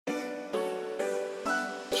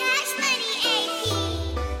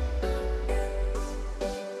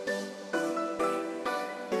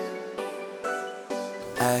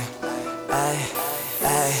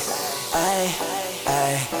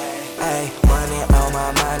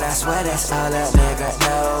on my mind, I swear that's all a nigga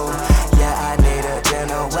know. Yeah, I need a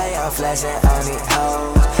general way I'm flexing on these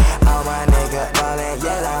hoes. All my nigga ballin',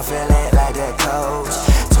 yeah, I'm feeling like the coach.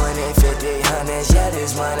 20, 50, hundreds, yeah,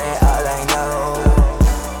 this money all I know.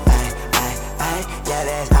 Yeah,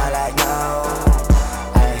 that's all I know.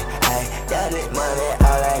 Yeah, this money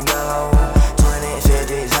all I know. 20,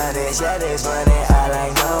 50, hundreds, yeah, this money all I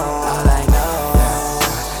know. All I know.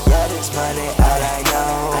 Yeah, this money all I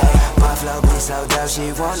know. My flow be so dope,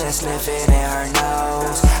 she wanna sniff it in her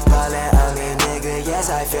nose. Ballin' on me, nigga, yes,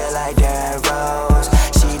 I feel like Derrick Rose.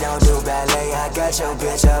 She don't do ballet, I got your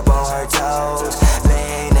bitch up on her toes.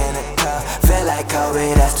 Laying in a cup, feel like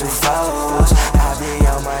Kobe, that's two foes. I be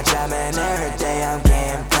on my job and every day I'm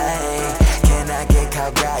getting paid. Can I get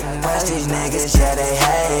caught riding west? These niggas, yeah, they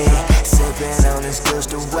hate. Sippin' on this goose,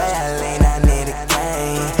 the way I lean, I need a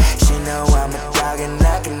cane. She know I'm a dog and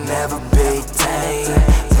I can never be tamed.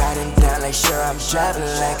 Riding down like sure I'm driving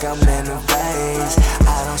like I'm in a race.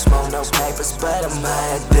 I don't smoke no papers, but I'm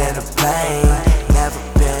higher than a plane. Never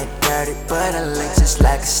been dirty, but I look just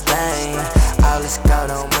like a stain. All this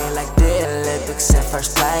gold on me like the Olympics in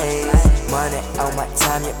first place. Money on my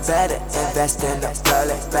time, you better invest in the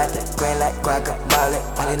Rolex. Back the green like guacamole.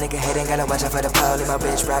 Only nigga hating, gotta watch out for the pole. My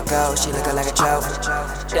bitch rock gold, she lookin' like a trophy.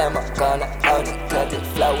 Damn, I'm gonna hold it, cause this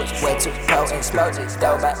flow is way too potent. Explosive,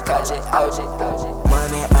 dope, I catch it, OG.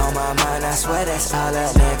 Money on my mind, I swear that's all a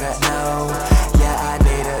nigga know. Yeah, I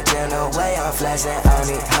need a general way I'm flexing on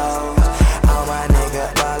these hoes. All my nigga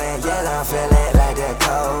ballin', yeah, I'm feeling like the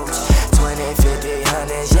coach. 20, 50,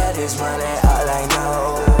 hundreds, yeah, this money all I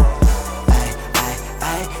know.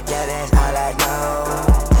 Yeah, that's all I know.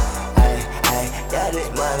 Yeah, this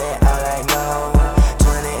money all I know.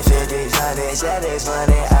 20, 50, hundreds, yeah, this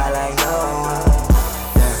money all I know.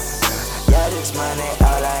 Yeah, this money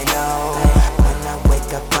all I know. When I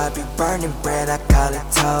wake up, I be burning bread, I call it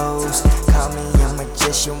toast. Call me a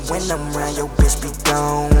magician, when I'm around, your bitch be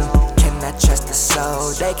gone. I trust the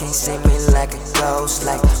soul, they can't see me like a ghost.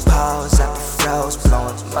 Like paws up the froze,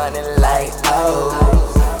 blowing money like oh.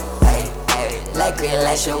 Like green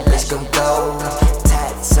lights, your bitch gon' go.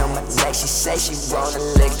 Tats on my neck, she say she wanna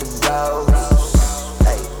lick the road.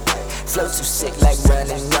 Flow too sick like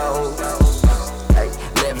running nose.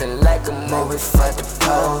 Living like a movie for the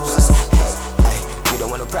pose. You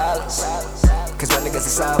don't want no problems, cause my niggas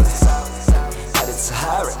are solid. Out of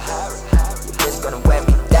Sahara, your bitch gonna wear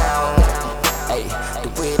me down. The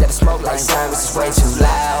weed that I smoke like service is way too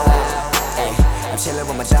loud. I'm chillin'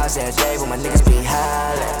 with my dogs every day, when my niggas be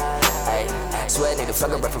hollin'. Swear nigga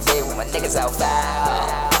fuck a referee when my niggas out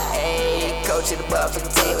foul. Coach of the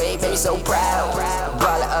motherfucking team, baby so proud.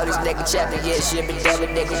 Ballin' all these niggas chapter, yeah, shit been done with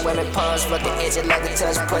nigga women palms, fucking itchin' like a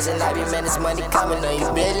touch prison. I be man, this money coming on you,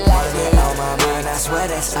 bitch like it. On my mind, I swear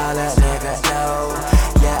that's all a nigga know.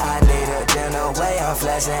 Yeah, I need a general way I'm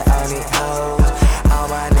flexing on these hoes. All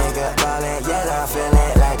my nigga ballin', yeah, I'm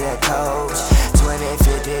feeling like the coach. 20,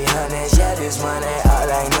 50, hundreds, yeah, this money all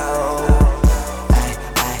I know.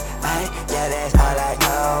 Yeah, that's all I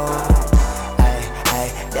know.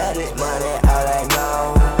 Yeah, this money all I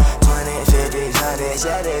know. 20, 50, hundreds,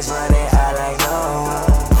 yeah, this money all I know.